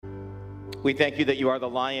We thank you that you are the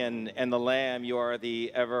Lion and the Lamb. You are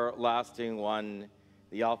the everlasting one,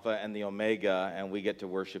 the Alpha and the Omega, and we get to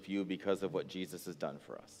worship you because of what Jesus has done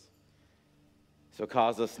for us. So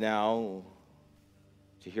cause us now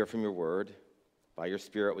to hear from your word. By your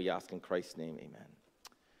Spirit, we ask in Christ's name, amen.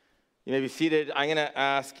 You may be seated. I'm going to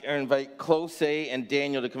ask or invite Close and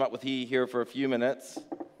Daniel to come up with you here for a few minutes.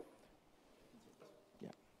 Yeah.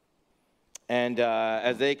 And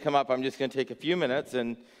as they come up, I'm just going to take a few minutes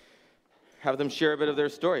and have them share a bit of their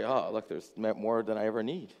story. Oh, look, there's more than I ever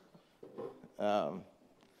need.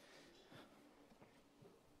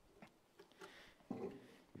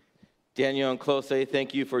 Daniel and Close,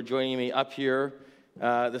 thank you for joining me up here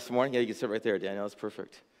this morning. Yeah, you can sit right there, Daniel. That's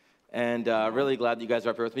perfect. And really glad that you guys are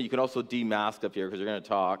up here with me. You can also demask up here because you're going to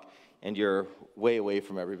talk, and you're way away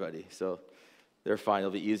from everybody. So they're fine. It'll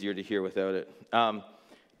be easier to hear without it.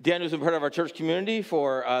 Daniel's been part of our church community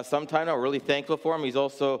for some time now. We're really thankful for him. He's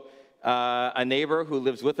also a neighbor who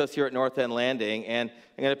lives with us here at North End Landing. And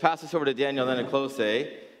I'm going to pass this over to Daniel and then to Close.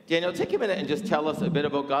 Daniel, take a minute and just tell us a bit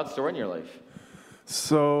about God's story in your life.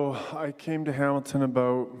 So I came to Hamilton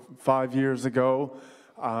about 5 years ago.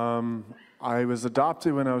 I was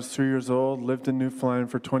adopted when I was 3 years old, lived in Newfoundland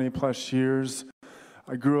for 20 plus years.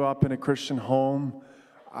 I grew up in a Christian home.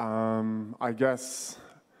 I guess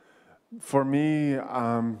for me,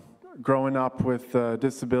 growing up with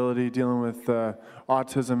disability, dealing with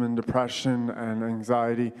autism and depression and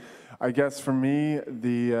anxiety, I guess for me,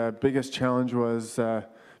 the biggest challenge was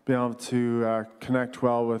being able to connect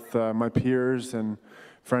well with my peers and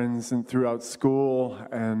friends and throughout school,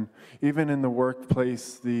 and even in the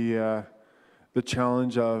workplace, the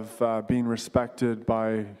challenge of being respected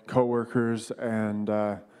by coworkers and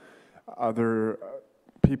other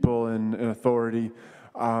people in authority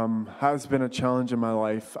has been a challenge in my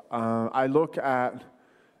life. I look at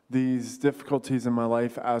these difficulties in my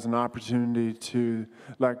life as an opportunity to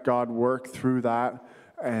let God work through that,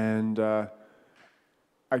 and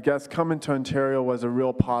I guess coming to Ontario was a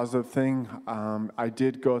real positive thing. I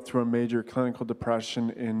did go through a major clinical depression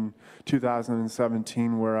in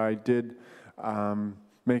 2017 where I did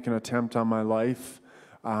make an attempt on my life.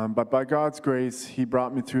 But by God's grace, He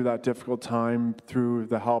brought me through that difficult time through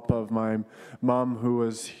the help of my mom, who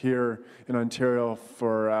was here in Ontario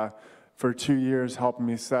for 2 years, helping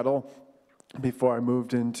me settle before I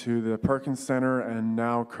moved into the Perkins Center, and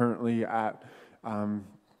now currently at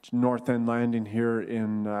North End Landing here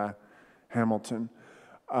in Hamilton.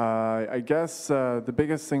 I guess the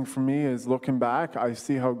biggest thing for me is looking back, I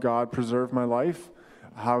see how God preserved my life,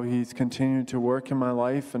 how He's continued to work in my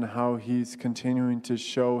life, and how He's continuing to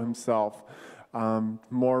show Himself.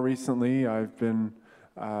 More recently, I've been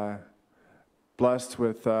blessed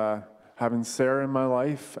with having Sarah in my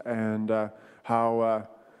life, and how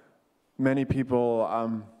many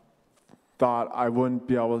people thought I wouldn't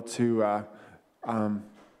be able to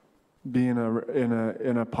be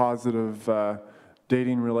in a positive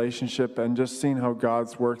dating relationship, and just seeing how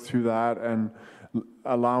God's worked through that and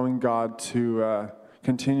allowing God to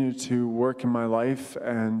continue to work in my life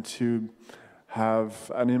and to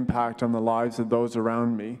have an impact on the lives of those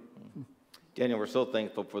around me. Daniel, we're so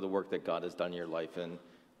thankful for the work that God has done in your life, and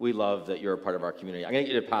we love that you're a part of our community. I'm going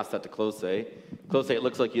to get you to pass that to Close. Close, it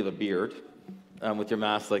looks like you have a beard with your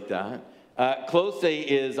mask like that. Close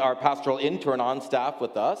is our pastoral intern on staff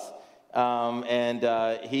with us. And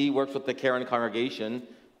he works with the Karen congregation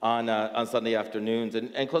on Sunday afternoons.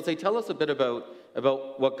 And Close, tell us a bit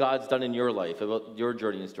about what God's done in your life, about your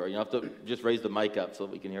journey and story. You have to just raise the mic up so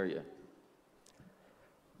that we can hear you.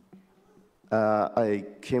 I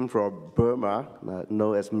came from Burma,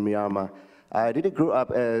 known as Myanmar. I didn't grow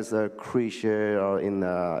up as a Christian or in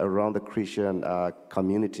around the Christian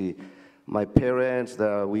community. My parents,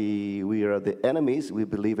 we are the enemies. We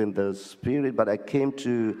believe in the spirit, but I came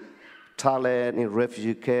to Thailand in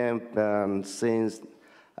refugee camp since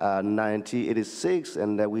 1986,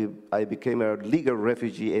 and I became a legal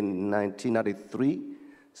refugee in 1993.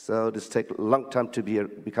 So this takes a long time to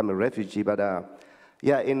become a refugee. But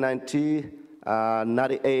in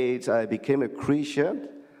 1998, I became a Christian.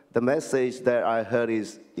 The message that I heard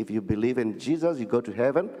is, if you believe in Jesus, you go to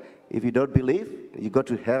heaven. If you don't believe, you go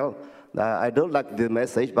to hell. I don't like the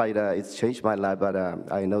message, but it's changed my life. But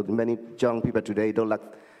I know many young people today don't like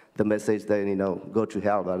the message that, go to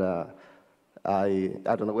hell. But I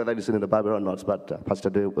don't know whether it's in the Bible or not, but Pastor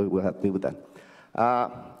Dave will help me with that.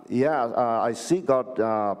 I see God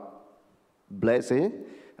blessing.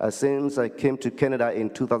 Since I came to Canada in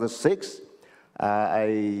 2006,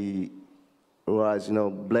 I was,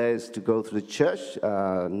 blessed to go to the church,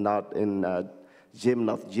 not in gym,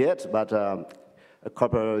 not yet, but a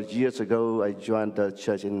couple of years ago, I joined the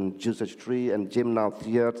church in Jesus Tree and Gym North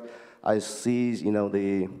here. I see,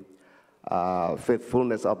 the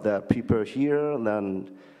faithfulness of the people here, and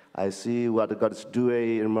then I see what God is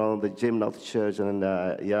doing around the Gym North Church, and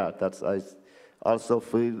that's I also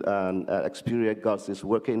feel and experience God is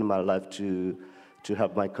working in my life to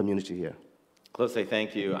help my community here. Close,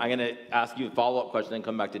 thank you. I'm going to ask you a follow-up question and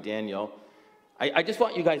come back to Daniel. I just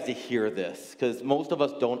want you guys to hear this, because most of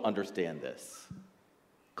us don't understand this.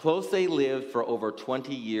 Close lived for over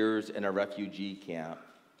 20 years in a refugee camp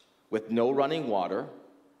with no running water,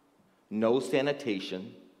 no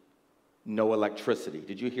sanitation, no electricity.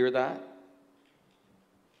 Did you hear that?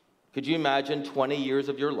 Could you imagine 20 years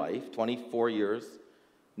of your life, 24 years,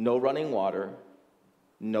 no running water,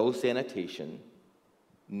 no sanitation,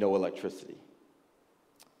 no electricity?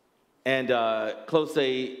 And Close,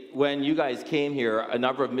 when you guys came here, a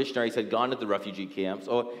number of missionaries had gone to the refugee camps.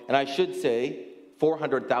 Oh, and I should say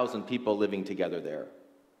 400,000 people living together there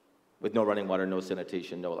with no running water, no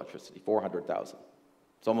sanitation, no electricity. 400,000.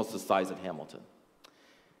 It's almost the size of Hamilton.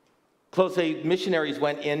 Close, missionaries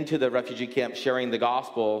went into the refugee camp sharing the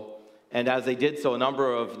gospel, and as they did so, a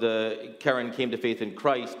number of the Karen came to faith in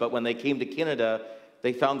Christ, but when they came to Canada,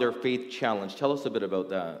 they found their faith challenged. Tell us a bit about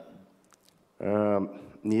that.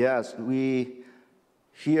 Yes, we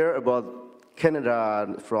hear about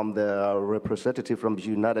Canada from the representative from the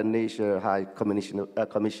United Nations High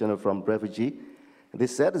Commissioner from Refugee. They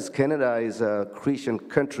said Canada is a Christian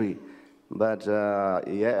country, but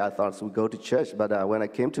I thought we go to church. But when I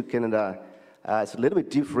came to Canada, it's a little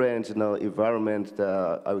bit different, environment.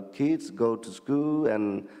 Our kids go to school,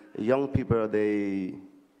 and young people, they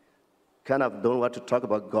kind of don't want to talk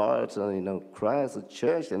about God, Christ, the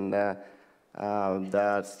church, and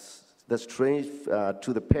that's strange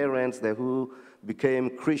to the parents who became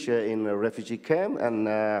Christian in a refugee camp, and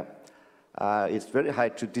it's very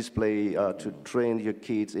hard to display, to train your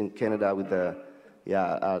kids in Canada with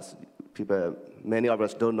as people, many of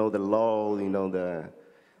us don't know the law, the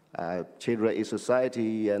children in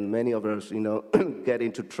society, and many of us, get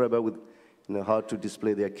into trouble with, how to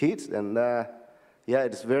display their kids, and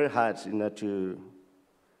it's very hard,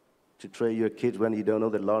 to train your kids when you don't know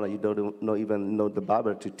the law and you don't even know the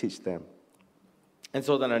Bible to teach them. And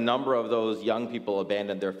so then a number of those young people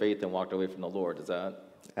abandoned their faith and walked away from the Lord, is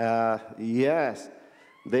that? Yes.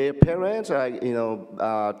 Their parents are,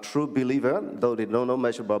 true believer, though they don't know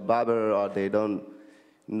much about Bible or they don't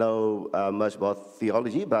know much about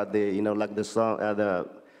theology, but they, like the song,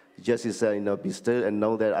 Jesse said, be still and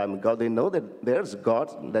know that I'm God. They know that there's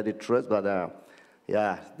God that they trust, but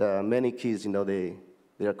the many kids,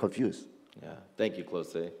 they are confused. Yeah, thank you,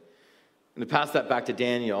 Close. I'm going to pass that back to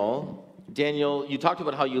Daniel. Daniel, you talked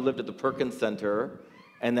about how you lived at the Perkins Center,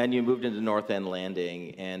 and then you moved into North End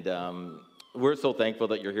Landing, and we're so thankful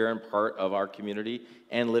that you're here and part of our community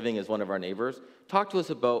and living as one of our neighbors. Talk to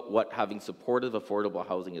us about what having supportive, affordable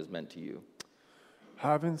housing has meant to you.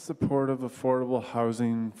 Having supportive, affordable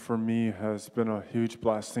housing for me has been a huge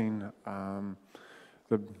blessing.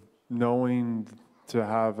 Knowing to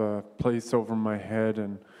have a place over my head,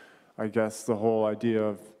 and I guess the whole idea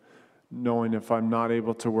of knowing if I'm not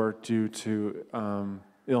able to work due to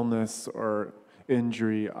illness or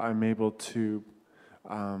injury, I'm able to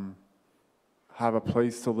have a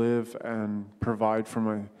place to live and provide for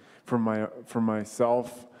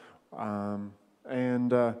myself,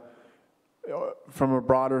 and from a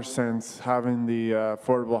broader sense, having the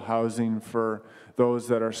affordable housing for those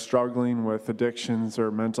that are struggling with addictions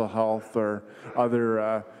or mental health or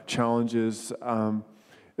other challenges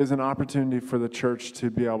is an opportunity for the church to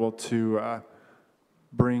be able to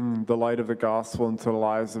bring the light of the gospel into the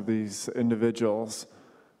lives of these individuals.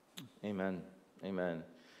 Amen. Amen.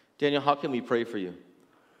 Daniel, how can we pray for you?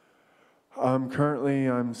 Currently,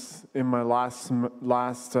 I'm in my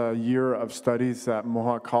last year of studies at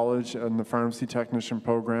Mohawk College in the pharmacy technician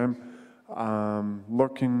program.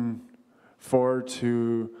 Looking forward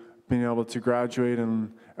to being able to graduate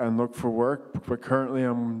and look for work. But currently,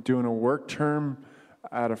 I'm doing a work term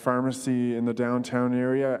at a pharmacy in the downtown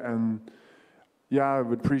area, and I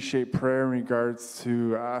would appreciate prayer in regards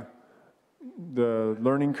to the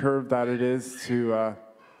learning curve that it is to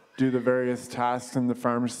do the various tasks in the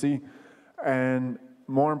pharmacy. And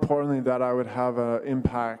more importantly, that I would have an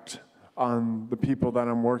impact on the people that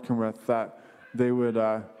I'm working with, that they would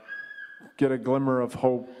get a glimmer of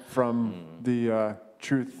hope from the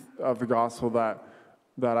truth of the gospel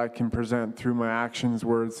that I can present through my actions,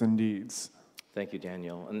 words, and deeds. Thank you,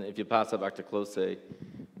 Daniel. And if you pass that back to Close, and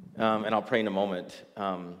I'll pray in a moment.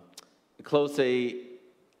 Close,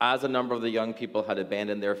 as a number of the young people had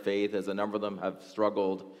abandoned their faith, as a number of them have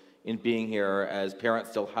struggled in being here, as parents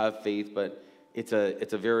still have faith, but it's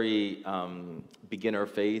a very beginner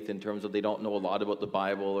faith in terms of they don't know a lot about the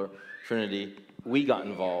Bible or Trinity. We got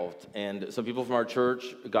involved, and some people from our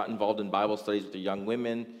church got involved in Bible studies with the young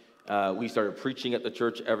women. We started preaching at the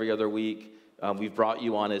church every other week. We've brought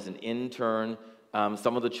you on as an intern.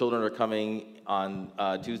 Some of the children are coming on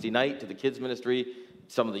Tuesday night to the kids ministry,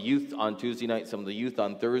 some of the youth on Tuesday night, some of the youth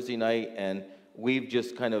on Thursday night, and we've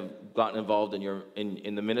just kind of gotten involved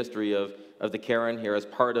in the ministry of the Karen here as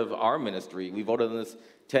part of our ministry. We voted on this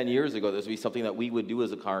 10 years ago. This would be something that we would do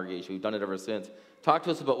as a congregation. We've done it ever since. Talk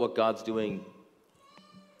to us about what God's doing.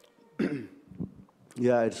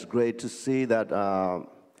 Yeah, it's great to see that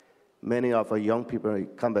many of our young people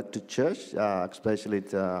come back to church, especially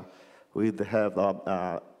with the help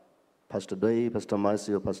of Pastor Dave, Pastor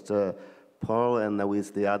Marcio, Pastor Paul, and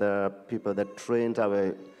with the other people that trained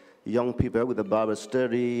our young people with the Bible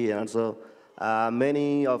study. And so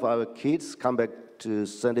many of our kids come back to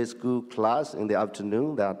Sunday school class in the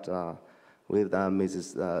afternoon that with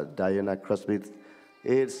Mrs. Diana Crosby.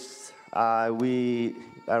 We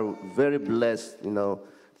are very blessed,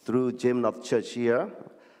 through Gem of Church here.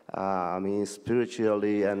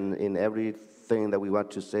 Spiritually and in everything that we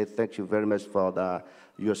want to say, thank you very much for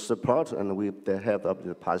your support and with the help of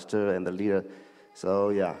the pastor and the leader. So,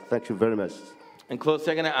 yeah, thank you very much. And close,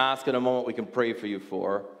 I'm going to ask in a moment we can pray for you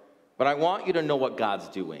for, but I want you to know what God's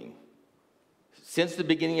doing. Since the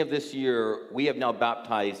beginning of this year, we have now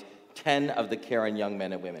baptized 10 of the Karen young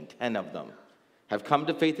men and women, 10 of them have come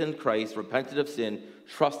to faith in Christ, repented of sin,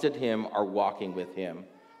 trusted him, are walking with him.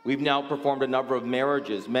 We've now performed a number of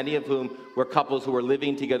marriages, many of whom were couples who were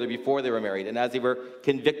living together before they were married. And as they were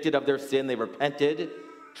convicted of their sin, they repented,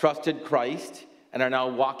 trusted Christ, and are now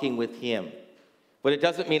walking with him. But it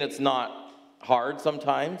doesn't mean it's not hard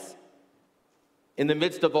sometimes. In the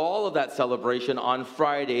midst of all of that celebration, on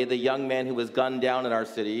Friday, the young man who was gunned down in our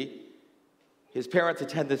city, his parents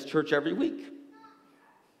attend this church every week.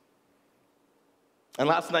 And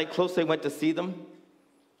last night, closely went to see them.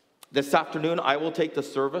 This afternoon, I will take the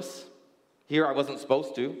service. Here, I wasn't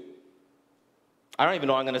supposed to. I don't even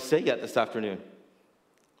know what I'm going to say yet this afternoon.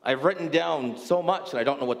 I've written down so much, and I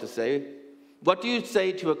don't know what to say. What do you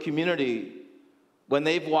say to a community when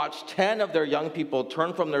they've watched 10 of their young people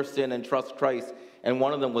turn from their sin and trust Christ, and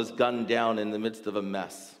one of them was gunned down in the midst of a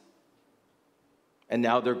mess? And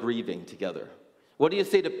now they're grieving together. What do you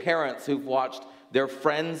say to parents who've watched their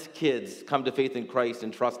friends' kids come to faith in Christ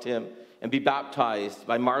and trust him and be baptized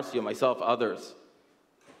by Marcio, myself, others,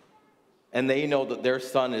 and they know that their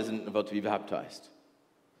son isn't about to be baptized?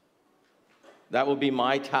 That will be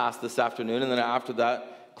my task this afternoon, and then after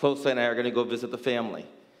that, Close and I are going to go visit the family.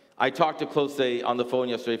 I talked to Close on the phone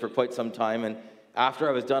yesterday for quite some time, and after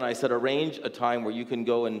I was done, I said, arrange a time where you can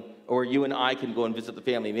go or you and I can go and visit the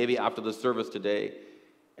family, maybe after the service today.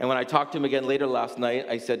 And when I talked to him again later last night,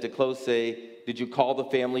 I said to Close, did you call the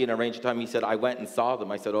family and arrange a time? He said, I went and saw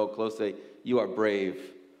them. I said, oh, Close, you are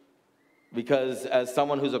brave. Because as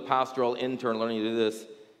someone who's a pastoral intern learning to do this,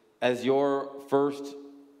 as your first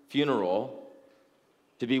funeral,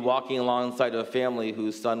 to be walking alongside of a family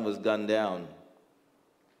whose son was gunned down,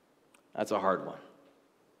 that's a hard one.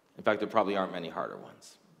 In fact, there probably aren't many harder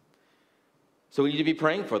ones. So we need to be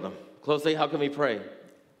praying for them. Close, how can we pray?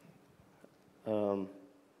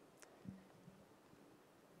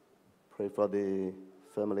 Pray for the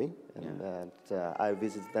family, and I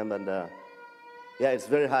visit them, and it's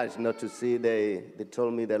very hard not to see. They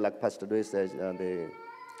told me that, like Pastor Dwayne says, they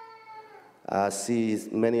see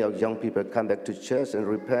many of young people come back to church and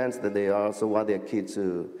repent, that they also want their kids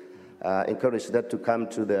to encourage them to come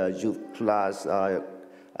to the youth class,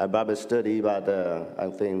 Bible study, but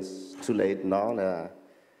I think it's too late now.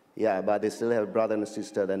 But they still have brother and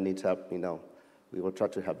sister that need help, We will try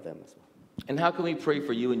to help them as well. And how can we pray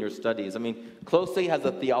for you in your studies? I mean, Closely has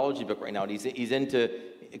a theology book right now, and he's into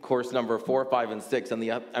course number 4, 5, and 6. And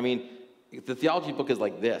the theology book is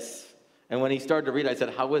like this. And when he started to read, I said,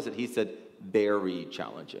 how is it? He said, very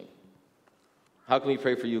challenging. How can we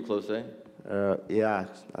pray for you, Closely? I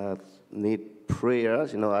need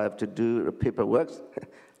prayers. I have to do paperwork.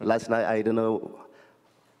 Last night, I don't know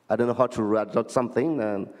how to write something.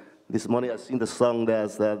 And this morning, I seen the song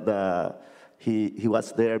that he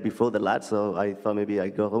was there before the light, so I thought maybe I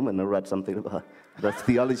go home and write something about the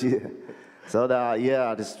theology. So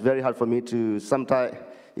it's very hard for me to. Sometimes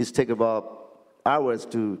it takes about hours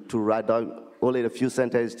to write down only a few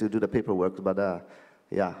sentences to do the paperwork. But I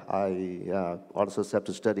also have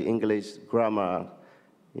to study English grammar.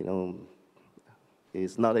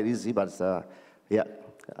 It's not that easy, but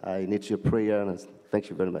I need your prayer, and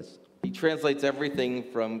thank you very much. He translates everything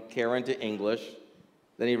from Karen to English.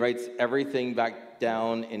 Then he writes everything back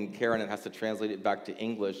down in Karen and has to translate it back to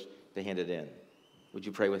English to hand it in. Would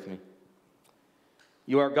you pray with me?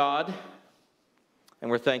 You are God,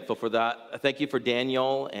 and we're thankful for that. Thank you for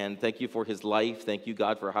Daniel, and thank you for his life. Thank you,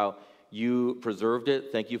 God, for how you preserved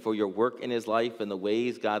it. Thank you for your work in his life and the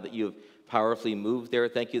ways, God, that you have powerfully moved there.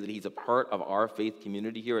 Thank you that he's a part of our faith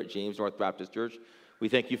community here at James North Baptist Church. We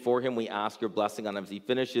thank you for him. We ask your blessing on him as he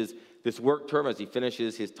finishes this work term, as he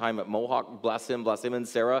finishes his time at Mohawk. Bless him and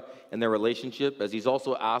Sarah and their relationship. As he's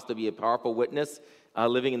also asked to be a powerful witness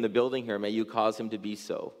living in the building here, may you cause him to be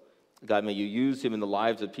so. God, may you use him in the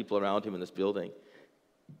lives of people around him in this building.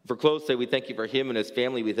 For Close, we thank you for him and his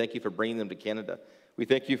family. We thank you for bringing them to Canada. We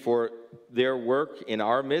thank you for their work in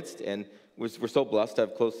our midst, and we're so blessed to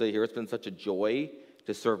have Close here. It's been such a joy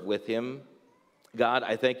to serve with him. God,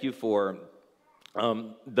 I thank you for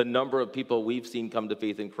the number of people we've seen come to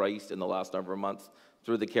faith in Christ in the last number of months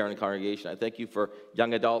through the Karen congregation. I thank you for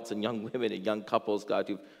young adults and young women and young couples, God,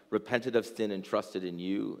 who've repented of sin and trusted in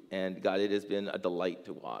you. And God, it has been a delight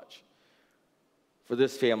to watch. For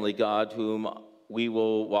this family, God, whom we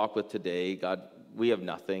will walk with today, God, we have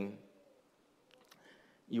nothing.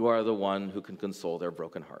 You are the one who can console their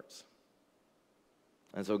broken hearts.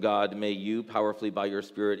 And so, God, may you powerfully by your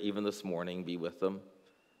Spirit even this morning be with them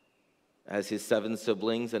as his 7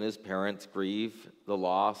 siblings and his parents grieve the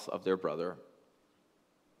loss of their brother.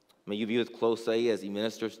 May you be with Close as he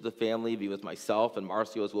ministers to the family, be with myself and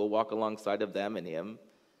Marcio as we'll walk alongside of them and him.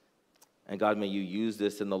 And God, may you use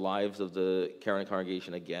this in the lives of the Karen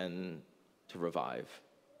congregation again to revive.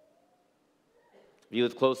 Be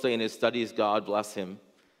with Close in his studies, God, bless him.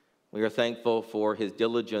 We are thankful for his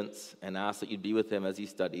diligence and ask that you'd be with him as he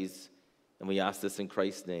studies. And we ask this in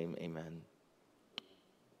Christ's name, amen.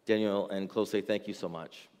 Daniel and Close, thank you so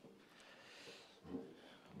much.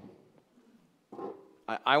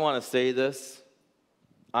 I want to say this.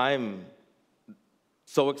 I'm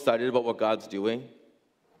so excited about what God's doing.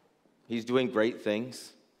 He's doing great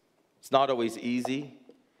things. It's not always easy.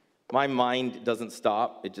 My mind doesn't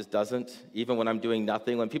stop. It just doesn't. Even when I'm doing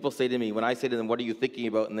nothing. When people say to me, when I say to them, what are you thinking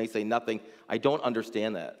about? And they say nothing, I don't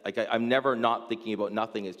understand that. Like, I'm never not thinking about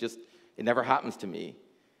nothing. It's just, it never happens to me.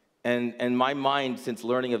 And my mind, since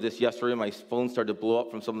learning of this yesterday, my phone started to blow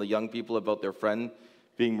up from some of the young people about their friend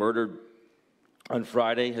being murdered on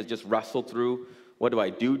Friday, has just wrestled through, what do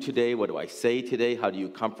I do today? What do I say today? How do you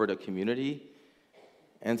comfort a community?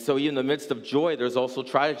 And so in the midst of joy, there's also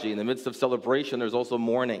tragedy. In the midst of celebration, there's also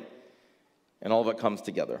mourning. And all of it comes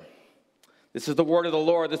together. This is the word of the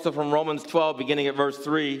Lord. This is from Romans 12, beginning at verse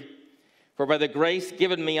 3. For by the grace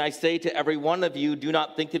given me, I say to every one of you, do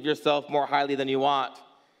not think of yourself more highly than you ought,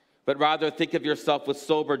 but rather think of yourself with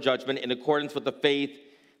sober judgment in accordance with the faith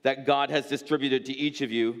that God has distributed to each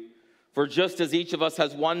of you. For just as each of us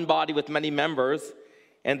has one body with many members,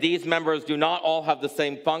 and these members do not all have the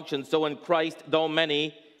same function, so in Christ, though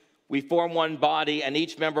many, we form one body, and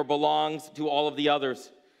each member belongs to all of the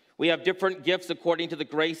others. We have different gifts according to the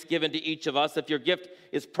grace given to each of us. If your gift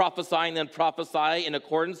is prophesying, then prophesy in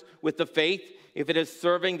accordance with the faith. If it is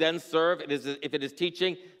serving, then serve. If it is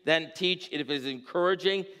teaching, then teach. If it is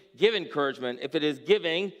encouraging, give encouragement. If it is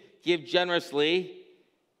giving, give generously.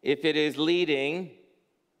 If it is leading,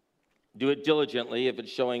 do it diligently. If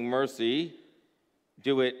it's showing mercy,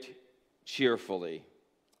 do it cheerfully.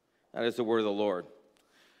 That is the word of the Lord.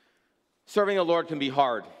 Serving the Lord can be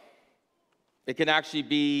hard. It can actually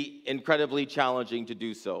be incredibly challenging to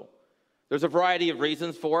do so. There's a variety of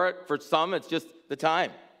reasons for it. For some, it's just the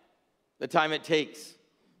time it takes.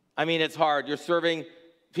 I mean, it's hard. You're serving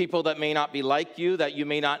people that may not be like you, that you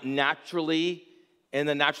may not naturally, in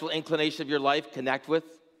the natural inclination of your life, connect with.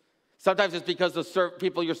 Sometimes it's because the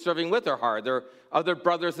people you're serving with are hard. They're other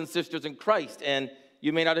brothers and sisters in Christ, and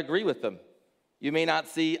you may not agree with them. You may not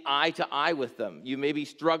see eye to eye with them. You may be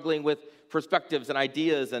struggling with perspectives and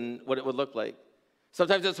ideas and what it would look like.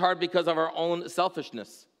 Sometimes it's hard because of our own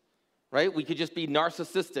selfishness, right? We could just be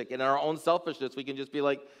narcissistic in our own selfishness. We can just be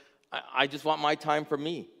like, I just want my time for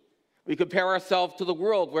me. We compare ourselves to the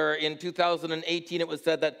world, where in 2018 it was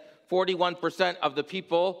said that 41% of the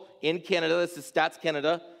people in Canada, this is Stats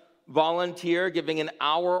Canada, volunteer giving an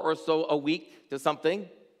hour or so a week to something.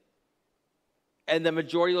 And the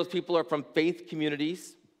majority of those people are from faith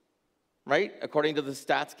communities, right? According to the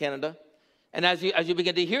Stats Canada. And as you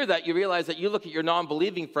begin to hear that, you realize that you look at your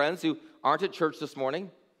non-believing friends who aren't at church this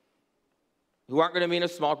morning, who aren't going to be in a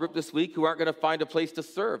small group this week, who aren't going to find a place to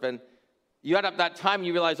serve. And you add up that time,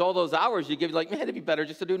 you realize all those hours you give, you're like, man, it'd be better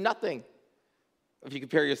just to do nothing if you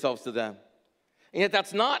compare yourselves to them. And yet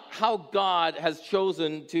that's not how God has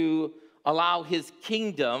chosen to allow his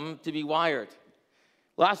kingdom to be wired.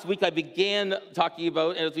 Last week I began talking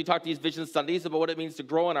about, as we talked these Vision Sundays, about what it means to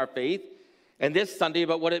grow in our faith. And this Sunday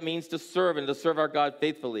about what it means to serve and to serve our God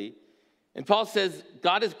faithfully. And Paul says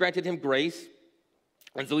God has granted him grace.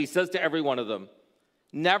 And so he says to every one of them,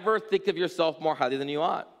 never think of yourself more highly than you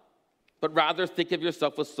ought, but rather think of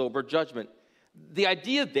yourself with sober judgment. The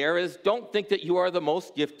idea there is don't think that you are the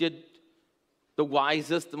most gifted, the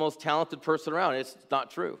wisest, the most talented person around. It's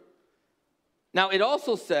not true. Now, it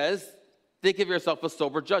also says, think of yourself with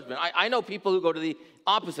sober judgment. I know people who go to the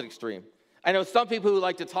opposite extreme. I know some people who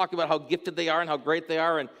like to talk about how gifted they are and how great they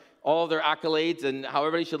are and all of their accolades and how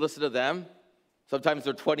everybody should listen to them. Sometimes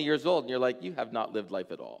they're 20 years old and you're like, you have not lived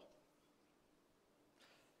life at all.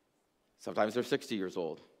 Sometimes they're 60 years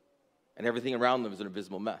old and everything around them is an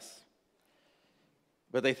abysmal mess.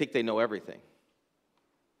 But they think they know everything.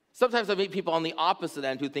 Sometimes I meet people on the opposite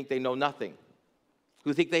end who think they know nothing,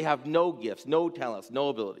 who think they have no gifts, no talents, no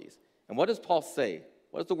abilities. And what does Paul say?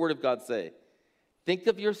 What does the Word of God say? Think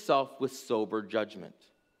of yourself with sober judgment.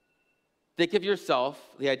 Think of yourself,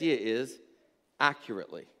 the idea is,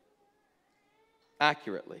 accurately.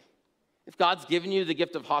 Accurately. If God's given you the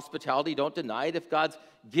gift of hospitality, don't deny it. If God's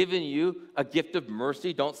given you a gift of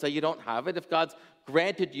mercy, don't say you don't have it. If God's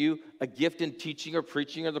granted you a gift in teaching or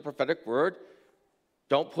preaching or the prophetic word,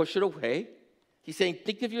 don't push it away. He's saying,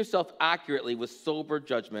 think of yourself accurately with sober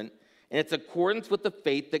judgment, and it's accordance with the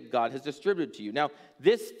faith that God has distributed to you. Now,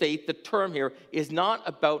 this faith, the term here, is not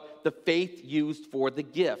about the faith used for the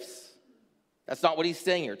gifts. That's not what he's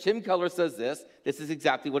saying here. Tim Keller says this. This is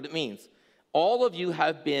exactly what it means. All of you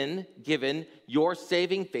have been given your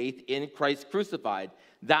saving faith in Christ crucified.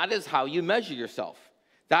 That is how you measure yourself.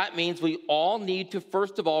 That means we all need to,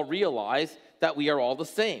 first of all, realize that we are all the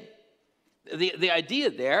same. The idea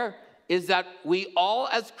there is that we all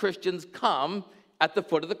as Christians come at the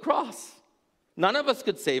foot of the cross. None of us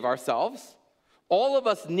could save ourselves. All of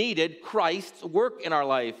us needed Christ's work in our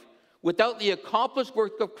life. Without the accomplished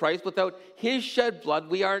work of Christ, without his shed blood,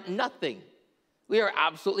 we are nothing. We are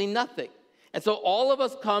absolutely nothing. And so all of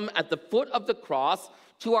us come at the foot of the cross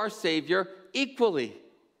to our Savior equally.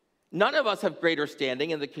 None of us have greater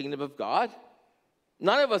standing in the kingdom of God.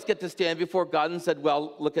 None of us get to stand before God and said,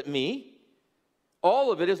 well, look at me.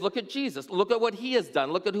 All of it is look at Jesus. Look at what he has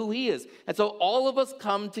done. Look at who he is. And so all of us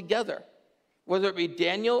come together, whether it be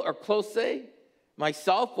Daniel or Close,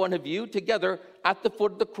 myself, one of you, together at the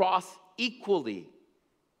foot of the cross equally,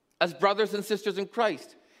 as brothers and sisters in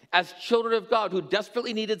Christ, as children of God who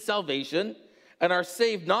desperately needed salvation and are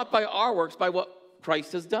saved not by our works, by what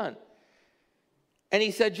Christ has done. And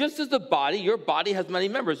he said, just as the body, your body has many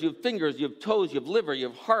members. You have fingers, you have toes, you have liver, you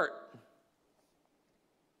have heart.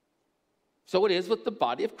 So it is with the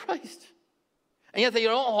body of Christ. And yet they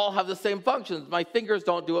don't all have the same functions. My fingers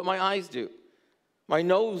don't do what my eyes do. My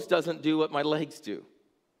nose doesn't do what my legs do.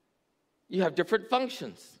 You have different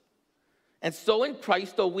functions. And so in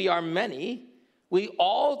Christ, though we are many, we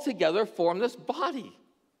all together form this body.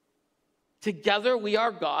 Together we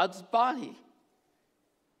are God's body.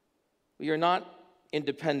 We are not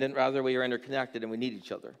independent, rather we are interconnected and we need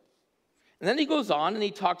each other. And then he goes on and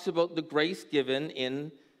he talks about the grace given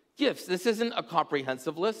in gifts. This isn't a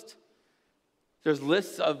comprehensive list. There's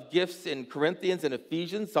lists of gifts in Corinthians and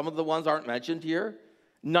Ephesians. Some of the ones aren't mentioned here.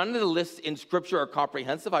 None of the lists in Scripture are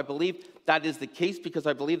comprehensive. I believe that is the case because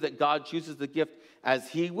I believe that God chooses the gift as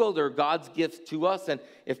he will. They're God's gifts to us. And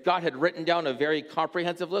if God had written down a very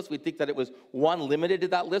comprehensive list, we'd think that it was one limited to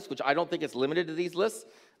that list, which I don't think it's limited to these lists.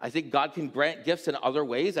 I think God can grant gifts in other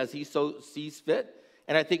ways as he so sees fit.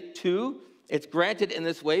 And I think, two, it's granted in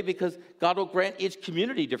this way because God will grant each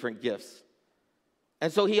community different gifts.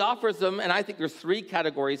 And so he offers them, and I think there's three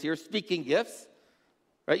categories here. Speaking gifts,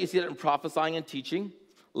 right? You see that in prophesying and teaching.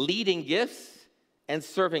 Leading gifts, and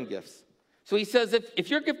serving gifts. So he says, if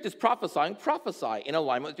your gift is prophesying, prophesy in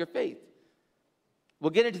alignment with your faith.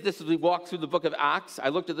 We'll get into this as we walk through the book of Acts. I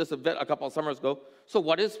looked at this a bit a couple of summers ago. So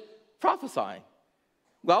what is prophesying?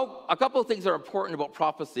 Well, a couple of things are important about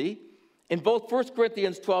prophecy. In both 1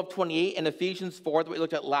 Corinthians 12:28 and Ephesians 4 that we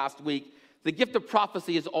looked at last week, the gift of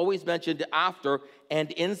prophecy is always mentioned after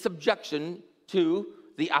and in subjection to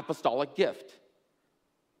the apostolic gift.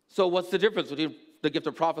 So what's the difference between the gift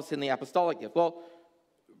of prophecy and the apostolic gift? Well,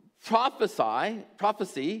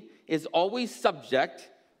 prophecy is always subject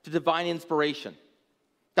to divine inspiration.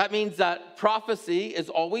 That means that prophecy is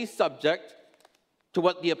always subject to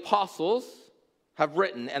what the apostles have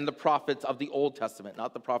written and the prophets of the Old Testament,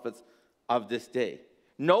 not the prophets of this day.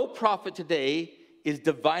 No prophet today is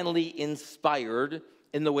divinely inspired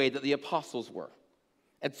in the way that the apostles were.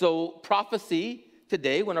 And so prophecy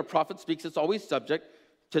today, when a prophet speaks, it's always subject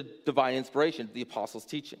to divine inspiration, the apostles'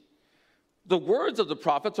 teaching. The words of the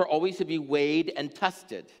prophets are always to be weighed and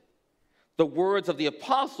tested. The words of the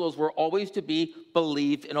apostles were always to be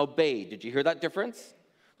believed and obeyed. Did you hear that difference?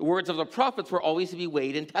 The words of the prophets were always to be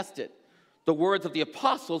weighed and tested. The words of the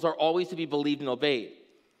apostles are always to be believed and obeyed.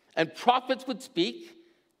 And prophets would speak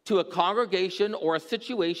to a congregation or a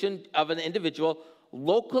situation of an individual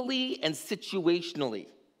locally and situationally.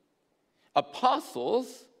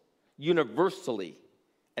 Apostles, universally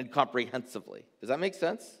and comprehensively. Does that make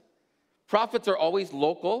sense? Prophets are always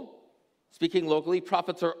local, speaking locally.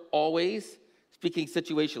 Prophets are always speaking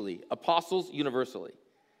situationally. Apostles, universally.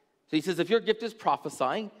 So he says, if your gift is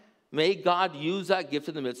prophesying, may God use that gift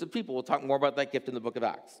in the midst of people. We'll talk more about that gift in the book of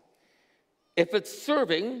Acts. If it's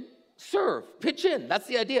serving, serve. Pitch in. That's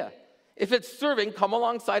the idea. If it's serving, come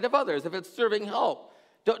alongside of others. If it's serving, help.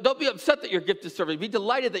 Don't be upset that your gift is serving. Be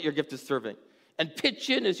delighted that your gift is serving. And pitch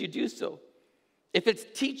in as you do so. If it's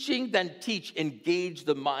teaching, then teach. Engage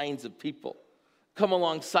the minds of people. Come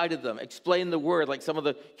alongside of them. Explain the word like some of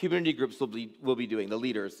the community groups will be doing, the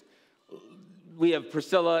leaders. We have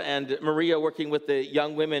Priscilla and Maria working with the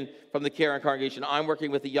young women from the Karen congregation. I'm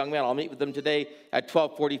working with the young men. I'll meet with them today at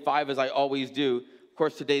 12:45, as I always do. Of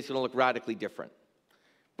course, today's going to look radically different.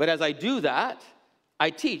 But as I do that, I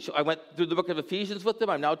teach. I went through the book of Ephesians with them.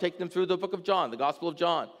 I'm now taking them through the book of John, the Gospel of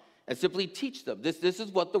John, and simply teach them. This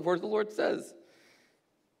is what the word of the Lord says.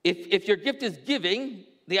 If your gift is giving,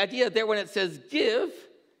 the idea there when it says give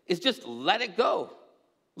is just let it go.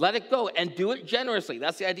 Let it go and do it generously.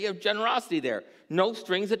 That's the idea of generosity there. No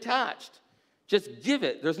strings attached. Just give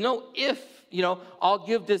it. There's no if, I'll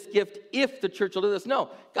give this gift if the church will do this. No.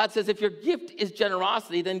 God says if your gift is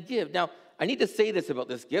generosity, then give. Now, I need to say this about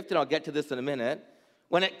this gift, and I'll get to this in a minute.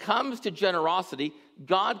 When it comes to generosity,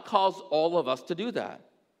 God calls all of us to do that.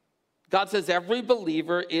 God says every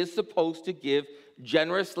believer is supposed to give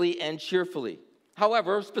generously and cheerfully.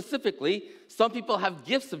 However, specifically, some people have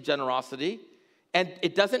gifts of generosity, and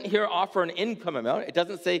it doesn't here offer an income amount. It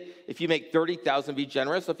doesn't say if you make 30,000, be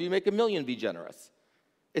generous, or if you make 1 million, be generous.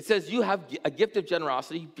 It says you have a gift of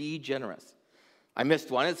generosity, be generous. I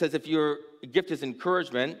missed one. It says if your gift is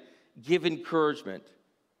encouragement, give encouragement.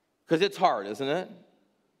 Because it's hard, isn't it?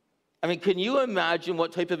 I mean, can you imagine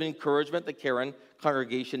what type of encouragement the Karen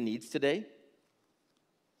congregation needs today?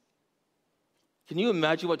 Can you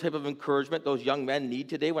imagine what type of encouragement those young men need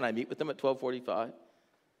today when I meet with them at 12:45?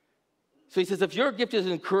 So he says, if your gift is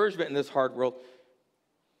encouragement in this hard world,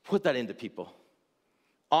 put that into people.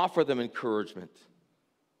 Offer them encouragement.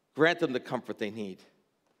 Grant them the comfort they need.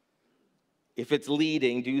 If it's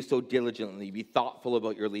leading, do so diligently. Be thoughtful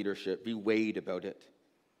about your leadership. Be weighed about it.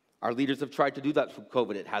 Our leaders have tried to do that through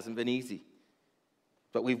COVID. It hasn't been easy.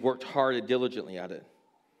 But we've worked hard and diligently at it.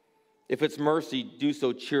 If it's mercy, do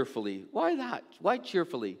so cheerfully. Why that? Why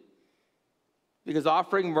cheerfully? Because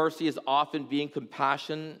offering mercy is often being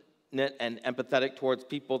compassionate and empathetic towards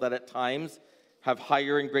people that at times have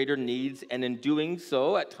higher and greater needs. And in doing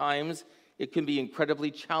so, at times, it can be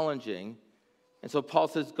incredibly challenging. And so Paul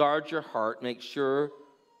says, guard your heart. Make sure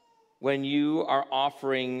when you are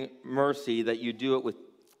offering mercy that you do it with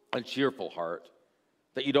a cheerful heart,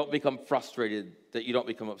 that you don't become frustrated, that you don't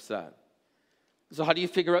become upset. So how do you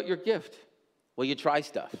figure out your gift? Well, you try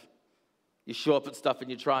stuff. You show up at stuff and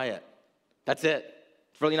you try it. That's it.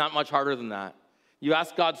 It's really not much harder than that. You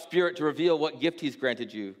ask God's Spirit to reveal what gift he's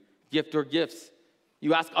granted you, gift or gifts.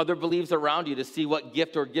 You ask other believers around you to see what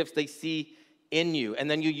gift or gifts they see in you,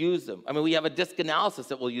 and then you use them. I mean, we have a disc analysis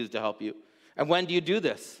that we'll use to help you. And when do you do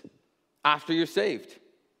this? After you're saved.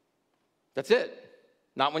 That's it.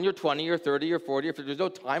 Not when you're 20 or 30 or 40, if there's no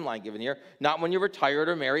timeline given here. Not when you're retired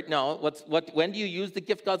or married. No, when do you use the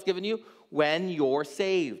gift God's given you? When you're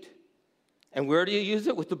saved. And where do you use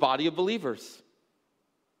it? With the body of believers.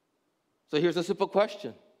 So here's a simple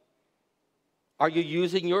question. Are you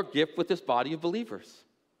using your gift with this body of believers?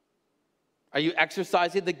 Are you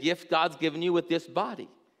exercising the gift God's given you with this body?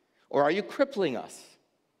 Or are you crippling us?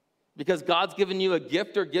 Because God's given you a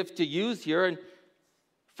gift or gifts to use here, and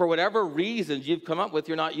for whatever reasons you've come up with,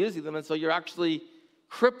 you're not using them, and so you're actually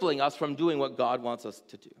crippling us from doing what God wants us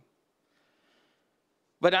to do.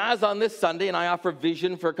 But as on this Sunday, and I offer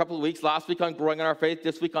vision for a couple of weeks, last week on growing in our faith,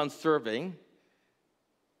 this week on serving,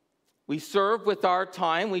 we serve with our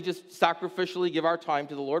time. We just sacrificially give our time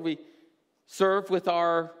to the Lord. We serve with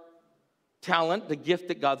our talent, the gift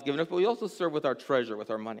that God's given us, but we also serve with our treasure, with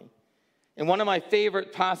our money. In one of my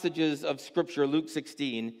favorite passages of Scripture, Luke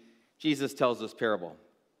 16, Jesus tells this parable.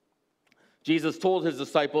 Jesus told his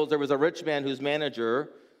disciples there was a rich man whose manager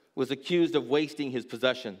was accused of wasting his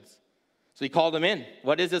possessions. So he called him in.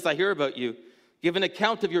 What is this I hear about you? Give an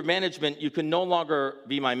account of your management. You can no longer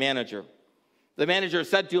be my manager. The manager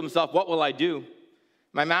said to himself, what will I do?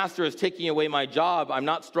 My master is taking away my job. I'm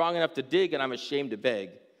not strong enough to dig, and I'm ashamed to beg.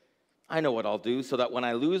 I know what I'll do so that when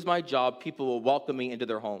I lose my job, people will welcome me into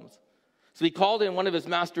their homes. So he called in one of his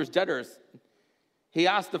master's debtors. He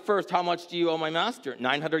asked the first, how much do you owe my master?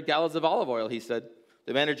 900 gallons of olive oil, he said.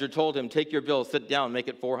 The manager told him, take your bill, sit down, make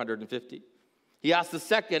it 450. He asked the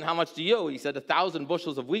second, how much do you owe? He said, 1,000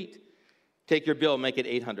 bushels of wheat. Take your bill, make it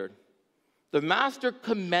 800. The master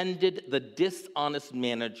commended the dishonest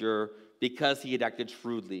manager because he had acted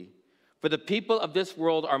shrewdly. For the people of this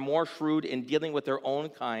world are more shrewd in dealing with their own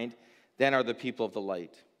kind than are the people of the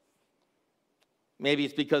light. Maybe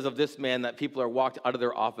it's because of this man that people are walked out of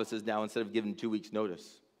their offices now instead of given 2 weeks'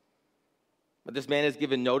 notice. But this man is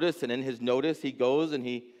given notice, and in his notice, he goes and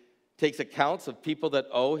he takes accounts of people that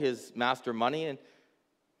owe his master money and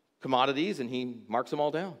commodities, and he marks them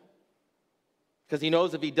all down. Because he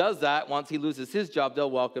knows if he does that, once he loses his job,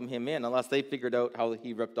 they'll welcome him in, unless they figured out how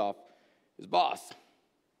he ripped off his boss.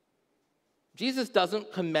 Jesus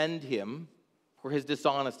doesn't commend him for his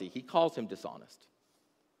dishonesty. He calls him dishonest.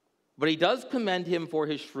 But he does commend him for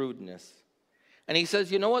his shrewdness. And he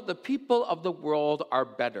says, you know what? The people of the world are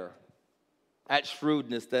better at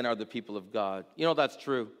shrewdness than are the people of God. You know that's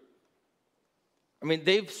true. I mean,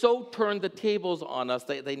 they've so turned the tables on us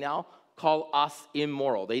that they now call us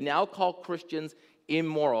immoral. They now call Christians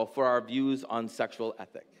immoral for our views on sexual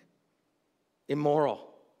ethic. Immoral.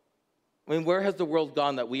 I mean, where has the world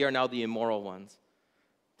gone that we are now the immoral ones?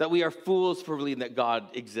 That we are fools for believing that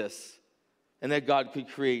God exists and that God could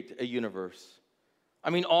create a universe.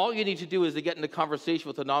 I mean, all you need to do is to get into conversation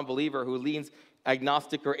with a non-believer who leans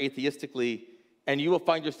agnostic or atheistically, and you will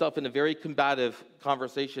find yourself in a very combative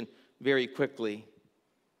conversation very quickly.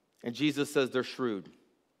 And Jesus says they're shrewd.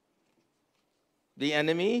 The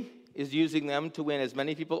enemy is using them to win as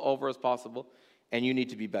many people over as possible, and you need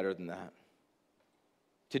to be better than that.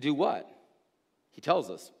 To do what? He tells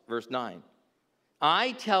us, verse 9.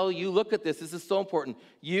 I tell you, look at this is so important.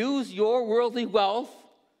 Use your worldly wealth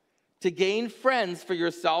to gain friends for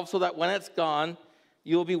yourself so that when it's gone,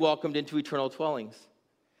 you will be welcomed into eternal dwellings.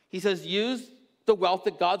 He says, use the wealth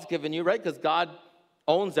that God's given you, right? Because God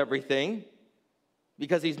owns everything,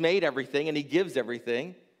 because he's made everything and he gives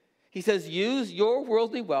everything. He says, use your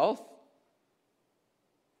worldly wealth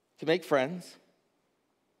to make friends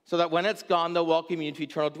so that when it's gone, they'll welcome you into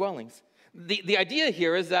eternal dwellings. The idea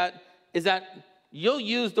here is that you'll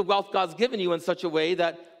use the wealth God's given you in such a way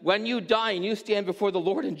that when you die and you stand before the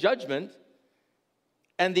Lord in judgment,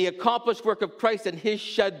 and the accomplished work of Christ and his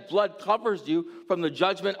shed blood covers you from the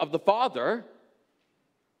judgment of the Father,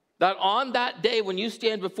 that on that day when you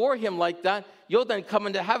stand before him like that, you'll then come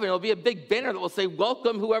into heaven. It'll be a big banner that will say,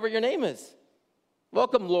 welcome whoever your name is.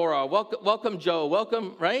 Welcome Laura, welcome Joe,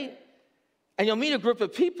 welcome, right? And you'll meet a group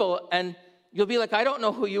of people and you'll be like, I don't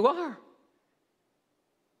know who you are.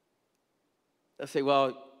 They'll say,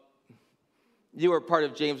 well, you were part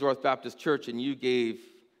of James North Baptist Church and you gave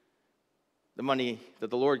the money that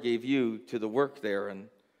the Lord gave you to the work there, and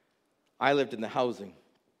I lived in the housing.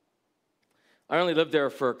 I only lived there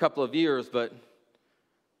for a couple of years, but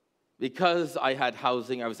because I had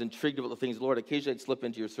housing, I was intrigued about the things, Lord, occasionally I'd slip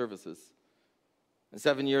into your services. And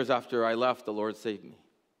 7 years after I left, the Lord saved me.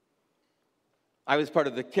 I was part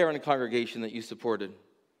of the Karen congregation that you supported.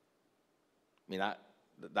 I mean,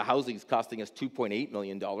 the housing is costing us $2.8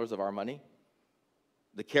 million of our money.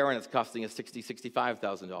 The Karen is costing us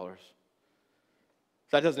 $65,000.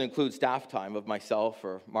 That doesn't include staff time of myself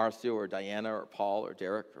or Marcio or Diana or Paul or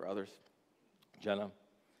Derek or others, Jenna.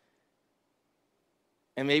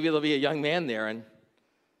 And maybe there'll be a young man there and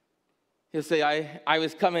he'll say, I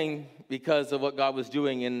was coming because of what God was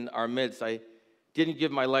doing in our midst. I didn't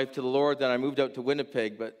give my life to the Lord, then I moved out to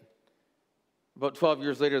Winnipeg, but about 12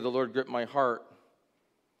 years later, the Lord gripped my heart.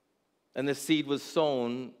 And this seed was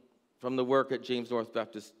sown from the work at James North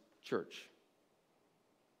Baptist Church.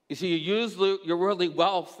 You see, you use your worldly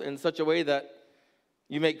wealth in such a way that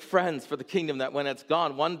you make friends for the kingdom, that when it's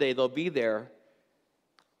gone, one day they'll be there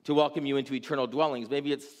to welcome you into eternal dwellings.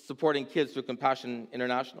 Maybe it's supporting kids through Compassion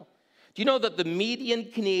International. Do you know that the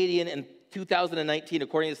median Canadian in 2019,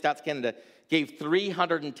 according to Stats Canada, gave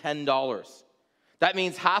 $310? That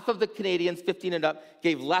means half of the Canadians, 15 and up,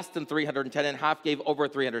 gave less than $310, and half gave over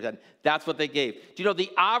 $310. That's what they gave. Do you know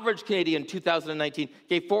the average Canadian in 2019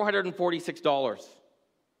 gave $446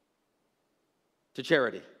 to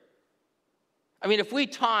charity? I mean, if we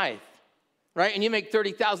tithe, right, and you make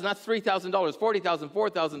 $30,000, that's $3,000, $40,000,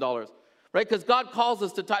 $4,000, right? Because God calls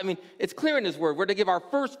us to tithe. I mean, it's clear in his word. We're to give our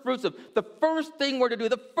first fruits of the first thing we're to do.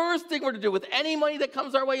 The first thing we're to do with any money that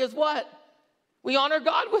comes our way is what? We honor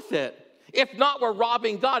God with it. If not, we're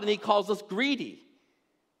robbing God, and he calls us greedy.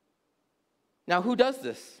 Now, who does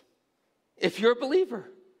this? If you're a believer.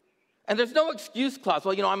 And there's no excuse clause.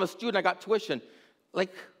 Well, I'm a student, I got tuition.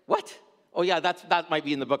 Like, what? Oh, yeah, that might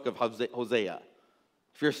be in the book of Hosea.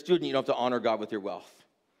 If you're a student, you don't have to honor God with your wealth.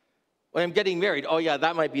 When I'm getting married, oh, yeah,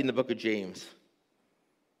 that might be in the book of James.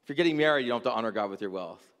 If you're getting married, you don't have to honor God with your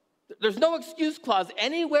wealth. There's no excuse clause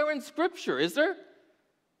anywhere in Scripture, is there?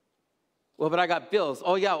 Well, but I got bills.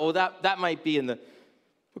 Oh, yeah, that might be in the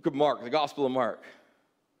book of Mark, the Gospel of Mark.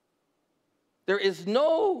 There is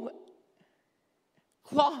no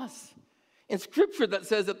clause in Scripture that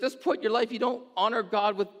says at this point in your life you don't honor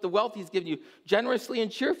God with the wealth he's given you generously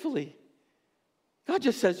and cheerfully. God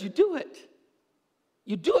just says you do it.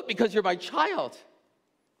 You do it because you're my child.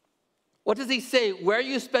 What does he say? Where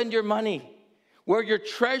you spend your money, where your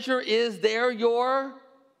treasure is, there your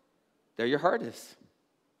heart is.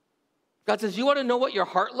 God says, you want to know what your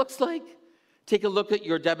heart looks like? Take a look at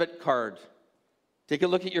your debit card. Take a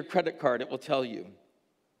look at your credit card. It will tell you.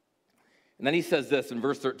 And then he says this in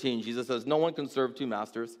verse 13. Jesus says, no one can serve two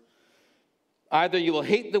masters. Either you will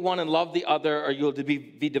hate the one and love the other, or you will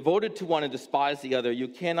be devoted to one and despise the other. You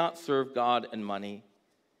cannot serve God and money.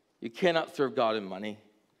 You cannot serve God and money.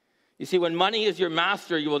 You see, when money is your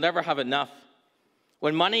master, you will never have enough.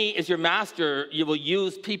 When money is your master, you will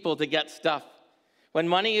use people to get stuff. When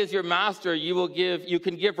money is your master, you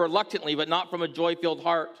can give reluctantly, but not from a joy-filled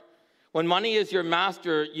heart. When money is your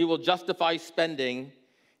master, you will justify spending,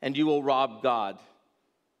 and you will rob God.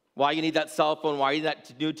 Why you need that cell phone, why you need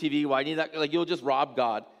that new TV, why you need that, you'll just rob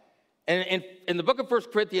God. And in the book of 1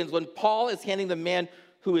 Corinthians, when Paul is handing the man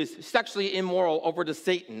who is sexually immoral over to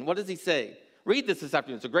Satan, what does he say? Read this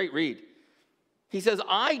afternoon, it's a great read. He says,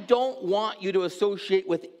 I don't want you to associate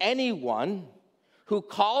with anyone who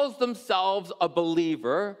calls themselves a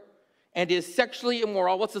believer and is sexually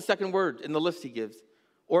immoral. What's the second word in the list he gives?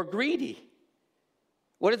 Or greedy.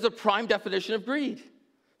 What is the prime definition of greed?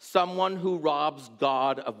 Someone who robs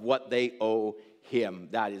God of what they owe him.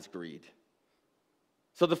 That is greed.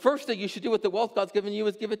 So the first thing you should do with the wealth God's given you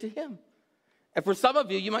is give it to him. And for some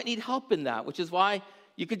of you, you might need help in that, which is why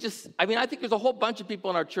you could I think there's a whole bunch of people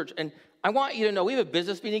in our church, and I want you to know we have a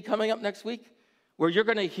business meeting coming up next week where you're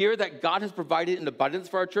going to hear that God has provided an abundance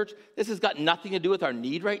for our church. This has got nothing to do with our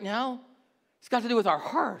need right now. It's got to do with our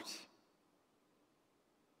heart.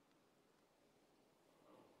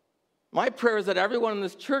 My prayer is that everyone in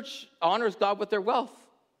this church honors God with their wealth.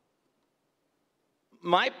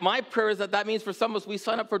 My prayer is that means for some of us, we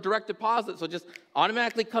sign up for direct deposit, so it just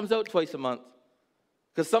automatically comes out twice a month.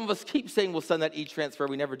 Because some of us keep saying we'll send that e-transfer,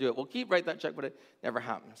 we never do it. We'll keep writing that check, but it never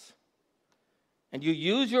happens. And you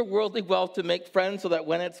use your worldly wealth to make friends so that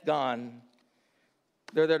when it's gone,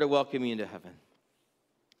 they're there to welcome you into heaven.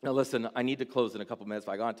 Now listen, I need to close in a couple minutes,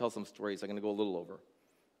 but I'm going to tell some stories. I'm going to go a little over.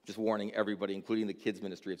 Just warning everybody, including the kids'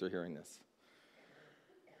 ministry, if they're hearing this.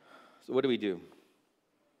 So what do?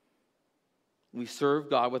 We serve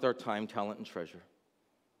God with our time, talent, and treasure.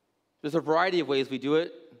 There's a variety of ways we do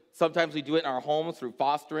it. Sometimes we do it in our homes through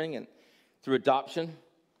fostering and through adoption.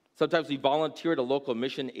 Sometimes we volunteer at a local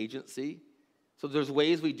mission agency. So there's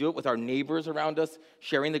ways we do it with our neighbors around us,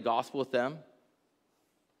 sharing the gospel with them.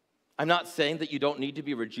 I'm not saying that you don't need to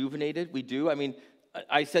be rejuvenated. We do.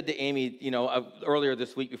 I said to Amy, earlier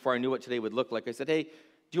this week before I knew what today would look like, I said, hey,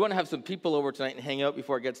 do you want to have some people over tonight and hang out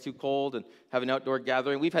before it gets too cold and have an outdoor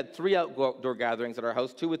gathering? We've had 3 outdoor gatherings at our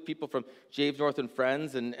house, 2 with people from James North and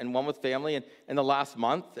friends and 1 with family in the last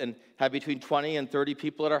month, and had between 20 and 30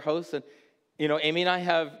 people at our house. And, Amy and I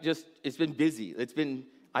have it's been busy.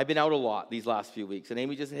 I've been out a lot these last few weeks. And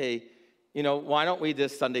Amy just, hey, why don't we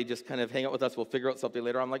this Sunday just kind of hang out with us? We'll figure out something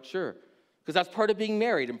later. I'm like, sure. Because that's part of being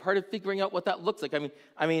married and part of figuring out what that looks like.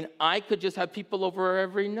 I could just have people over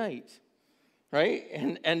every night, right?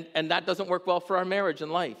 And that doesn't work well for our marriage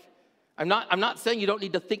and life. I'm not saying you don't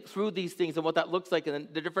need to think through these things and what that looks like and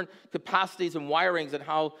the different capacities and wirings and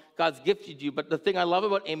how God's gifted you. But the thing I love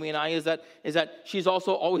about Amy and I is that she's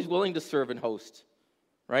also always willing to serve and host,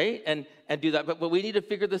 right? And do that. But we need to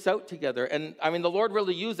figure this out together. And the Lord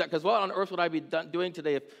really used that, because what on earth would I be doing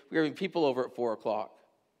today if we were having people over at 4 o'clock?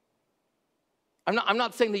 I'm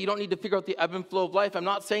not saying that you don't need to figure out the ebb and flow of life. I'm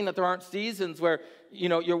not saying that there aren't seasons where,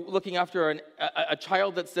 you're looking after a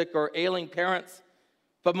child that's sick or ailing parents.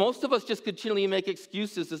 But most of us just continually make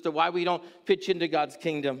excuses as to why we don't pitch into God's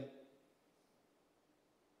kingdom.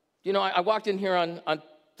 I walked in here on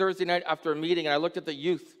Thursday night after a meeting, and I looked at the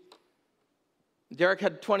youth. Derek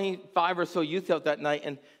had 25 or so youth out that night,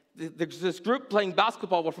 and there's this group playing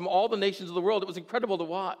basketball from all the nations of the world. It was incredible to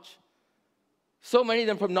watch. So many of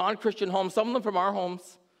them from non-Christian homes, some of them from our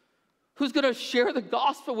homes, Who's going to share the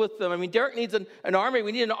gospel with them? I mean, Derek needs an army.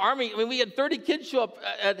 We need an army. I mean, we had 30 kids show up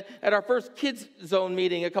at our first kids zone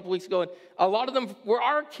meeting a couple weeks ago, and a lot of them were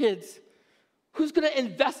our kids. Who's going to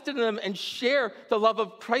invest in them and share the love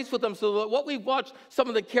of Christ with them so that what we've watched some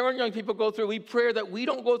of the Karen young people go through, we pray that we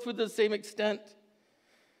don't go through to the same extent.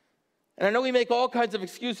 And I know we make all kinds of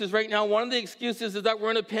excuses right now. One of the excuses is that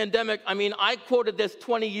we're in a pandemic. I mean, I quoted this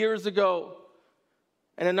 20 years ago.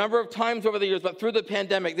 And a number of times over the years, but through the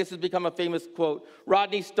pandemic, this has become a famous quote.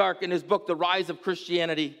 Rodney Stark, in his book, The Rise of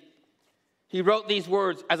Christianity, he wrote these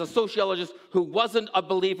words as a sociologist who wasn't a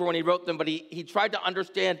believer when he wrote them, but he tried to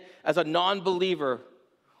understand as a non-believer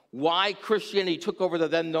why Christianity took over the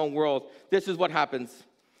then-known world. This is what happens.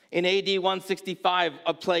 In AD 165,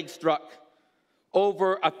 a plague struck.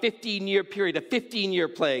 Over a 15-year period, a 15-year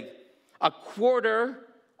plague, a quarter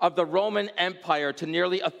of the Roman Empire to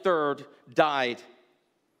nearly a third died.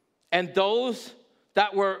 And those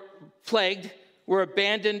that were plagued were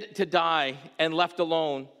abandoned to die and left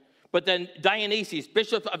alone. But then Dionysius,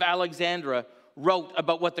 Bishop of Alexandria, wrote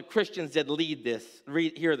about what the Christians did.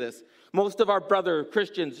 Hear this. Most of our brother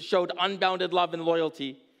Christians showed unbounded love and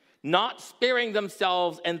loyalty, not sparing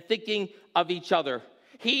themselves and thinking of each other.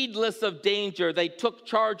 Heedless of danger, they took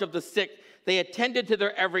charge of the sick. They attended to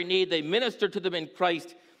their every need. They ministered to them in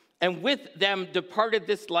Christ. And with them departed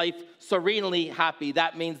this life serenely happy.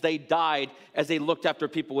 That means they died as they looked after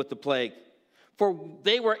people with the plague. For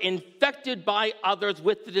they were infected by others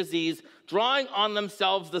with the disease, drawing on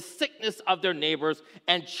themselves the sickness of their neighbors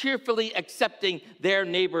and cheerfully accepting their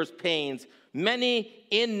neighbors' pains. Many,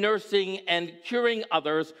 in nursing and curing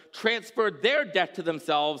others, transferred their death to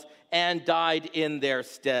themselves and died in their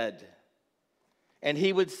stead. And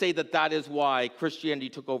he would say that that is why Christianity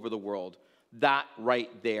took over the world. That right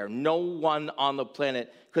there. No one on the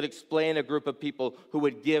planet could explain a group of people who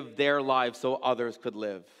would give their lives so others could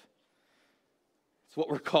live. It's what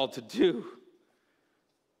we're called to do.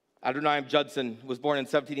 Adoniram Judson was born in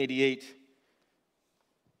 1788.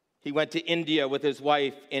 He went to India with his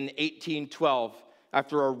wife in 1812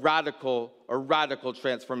 after a radical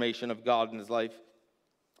transformation of God in his life.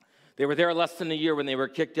 They were there less than a year when they were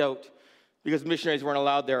kicked out because missionaries weren't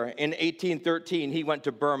allowed there. In 1813, he went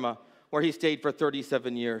to Burma, where he stayed for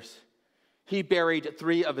 37 years. He buried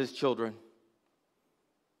 3 of his children.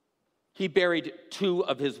 He buried 2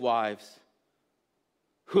 of his wives,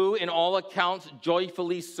 who, in all accounts,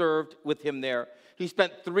 joyfully served with him there. He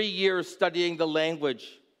spent 3 years studying the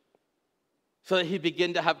language so that he'd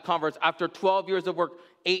begin to have converts. After 12 years of work,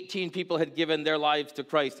 18 people had given their lives to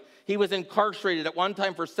Christ. He was incarcerated at one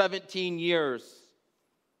time for 17 years.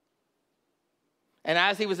 And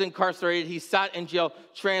as he was incarcerated, he sat in jail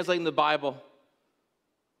translating the Bible.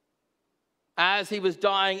 As he was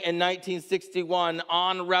dying in 1961,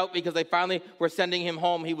 en route because they finally were sending him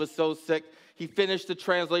home, he was so sick, he finished the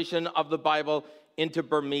translation of the Bible into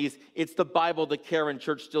Burmese. It's the Bible the Karen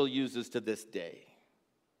Church still uses to this day.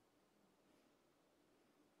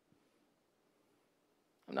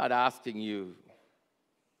 I'm not asking you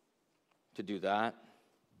to do that.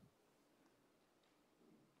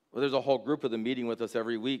 Well, there's a whole group of them meeting with us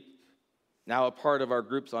every week. Now a part of our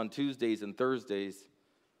groups on Tuesdays and Thursdays,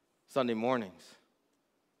 Sunday mornings.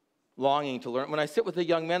 Longing to learn. When I sit with a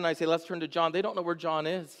young man and I say, let's turn to John, they don't know where John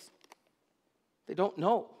is. They don't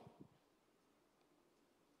know.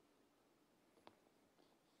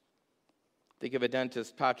 Think of a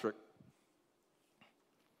dentist, Patrick,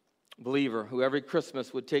 believer, who every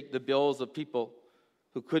Christmas would take the bills of people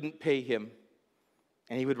who couldn't pay him,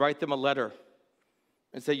 and he would write them a letter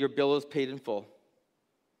and say, your bill is paid in full.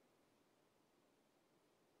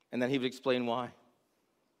 And then he would explain why.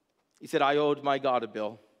 He said, I owed my God a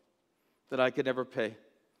bill that I could never pay.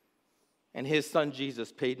 And his son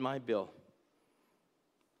Jesus paid my bill.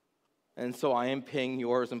 And so I am paying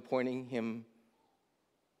yours and pointing you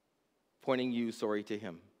to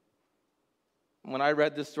him. When I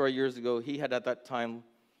read this story years ago, he had at that time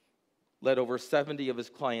led over 70 of his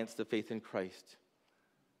clients to faith in Christ,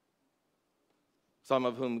 some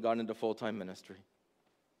of whom got into full-time ministry.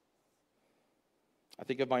 I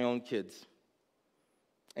think of my own kids.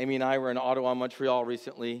 Amy and I were in Ottawa, Montreal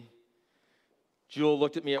recently. Jewel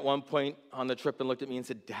looked at me at one point on the trip and looked at me and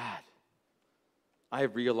said, Dad, I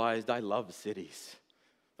have realized I love cities.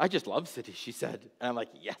 I just love cities, she said. And I'm like,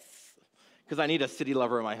 yes, because I need a city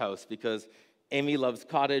lover in my house because Amy loves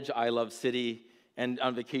cottage, I love city, and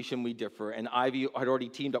on vacation we differ. And Ivy had already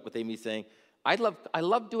teamed up with Amy saying, I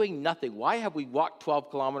love doing nothing. Why have we walked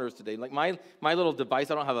 12 kilometers today? Like my little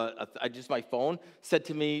device, I don't have just my phone, said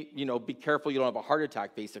to me, be careful you don't have a heart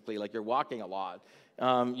attack, basically, like you're walking a lot.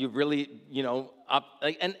 You really,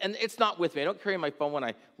 and it's not with me. I don't carry my phone when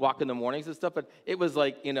I walk in the mornings and stuff, but it was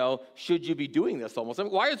like, should you be doing this almost? I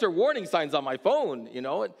mean, why is there warning signs on my phone,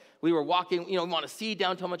 And we were walking, we want to see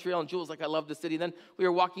downtown Montreal, and Jules like, I love the city. Then we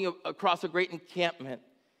were walking across a great encampment.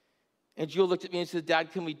 And Jewel looked at me and said,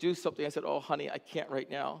 Dad, can we do something? I said, oh, honey, I can't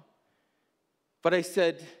right now. But I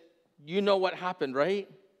said, you know what happened, right?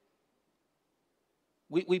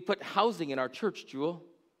 We put housing in our church, Jewel.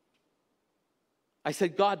 I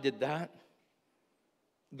said, God did that.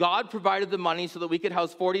 God provided the money so that we could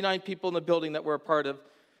house 49 people in the building that we're a part of,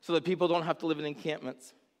 so that people don't have to live in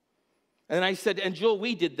encampments. And then I said, and Jewel,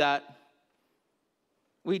 we did that.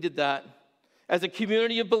 We did that. As a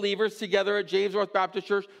community of believers together at James North Baptist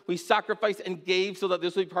Church, we sacrificed and gave so that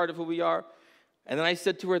this would be part of who we are. And then I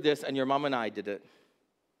said to her this, and your mom and I did it.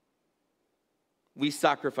 We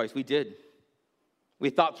sacrificed. We did.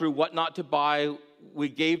 We thought through what not to buy. We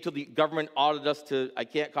gave till the government audited us to, I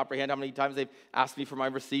can't comprehend how many times they've asked me for my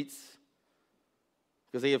receipts,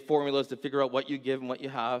 because they have formulas to figure out what you give and what you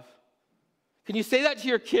have. Can you say that to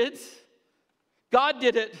your kids? God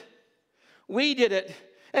did it. We did it.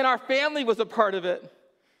 And our family was a part of it.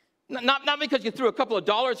 Not because you threw a couple of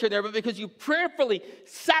dollars here and there, but because you prayerfully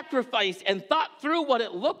sacrificed and thought through what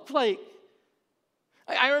it looked like.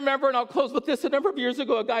 I remember, and I'll close with this, a number of years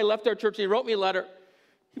ago, a guy left our church. He wrote me a letter.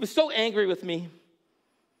 He was so angry with me.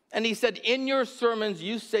 And he said, in your sermons,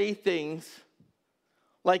 you say things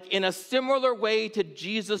like, in a similar way to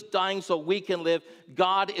Jesus dying so we can live,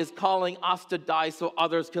 God is calling us to die so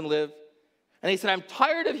others can live. And he said, I'm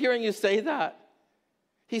tired of hearing you say that.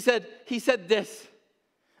 He said this,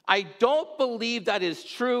 I don't believe that is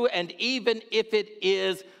true, and even if it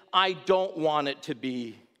is, I don't want it to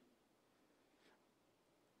be.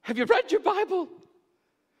 Have you read your Bible?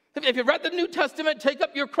 Have you read the New Testament? Take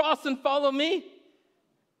up your cross and follow me.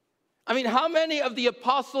 I mean, how many of the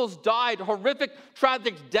apostles died horrific,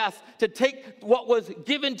 tragic deaths to take what was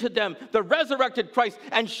given to them, the resurrected Christ,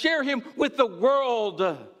 and share him with the world?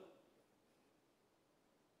 And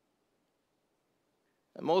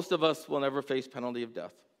most of us will never face penalty of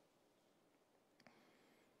death.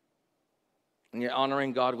 And yet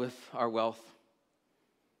honoring God with our wealth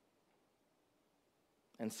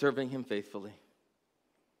and serving him faithfully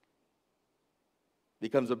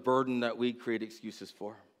becomes a burden that we create excuses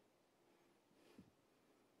for,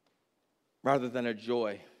 rather than a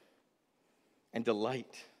joy and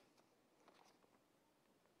delight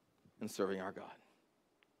in serving our God.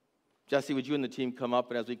 Jesse, would you and the team come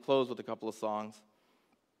up? And as we close with a couple of songs,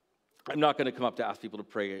 I'm not going to come up to ask people to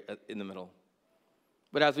pray in the middle.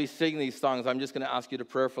 But as we sing these songs, I'm just going to ask you to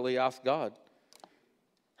prayerfully ask God,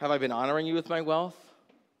 have I been honoring you with my wealth?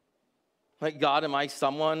 Like, God, am I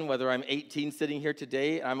someone, whether I'm 18 sitting here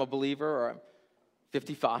today and I'm a believer, or I'm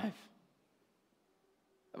 55? Have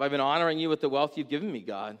I been honoring you with the wealth you've given me,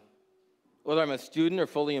 God? Whether I'm a student or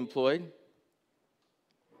fully employed?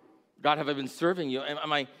 God, have I been serving you?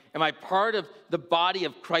 Am I part of the body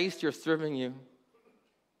of Christ you're serving you?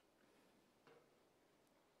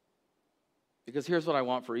 Because here's what I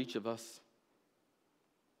want for each of us.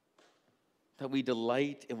 That we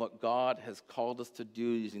delight in what God has called us to do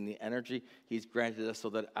using the energy he's granted us, so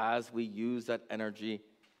that as we use that energy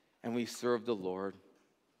and we serve the Lord,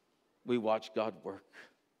 we watch God work.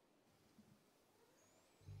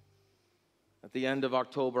 At the end of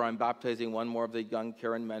October, I'm baptizing one more of the young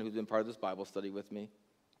Karen men who's been part of this Bible study with me.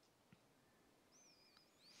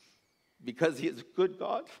 Because he is a good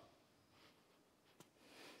God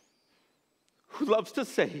who loves to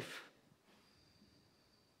save.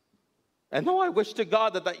 And though I wish to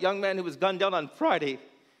God that that young man who was gunned down on Friday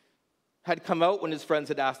had come out when his friends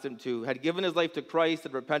had asked him to, had given his life to Christ,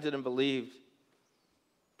 had repented and believed,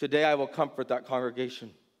 today I will comfort that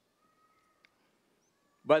congregation.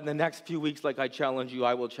 But in the next few weeks, like I challenge you,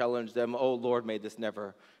 I will challenge them. Oh, Lord, may this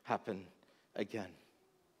never happen again.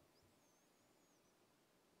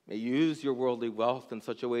 May you use your worldly wealth in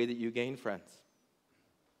such a way that you gain friends,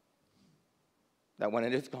 that when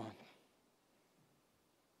it is gone,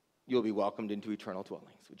 you'll be welcomed into eternal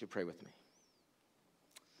dwellings. Would you pray with me?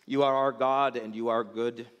 You are our God, and you are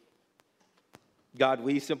good. God,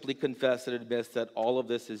 we simply confess and admit that all of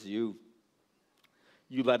this is you.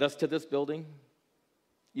 You led us to this building.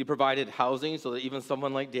 You provided housing so that even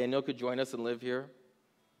someone like Daniel could join us and live here.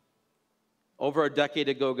 Over a decade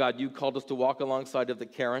ago, God, you called us to walk alongside of the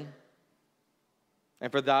Karen. And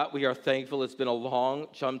for that, we are thankful. It's been a long,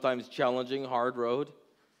 sometimes challenging, hard road.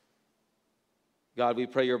 God, we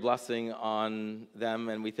pray your blessing on them,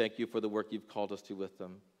 and we thank you for the work you've called us to with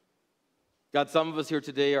them. God, some of us here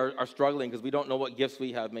today are struggling because we don't know what gifts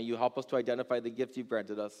we have. May you help us to identify the gifts you've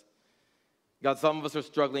granted us. God, some of us are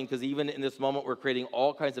struggling because even in this moment, we're creating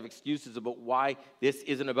all kinds of excuses about why this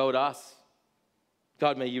isn't about us.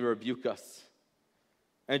 God, may you rebuke us.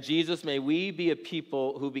 And Jesus, may we be a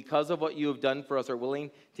people who, because of what you have done for us, are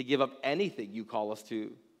willing to give up anything you call us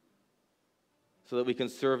to so that we can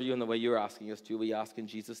serve you in the way you're asking us to. We ask in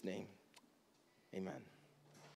Jesus' name. Amen.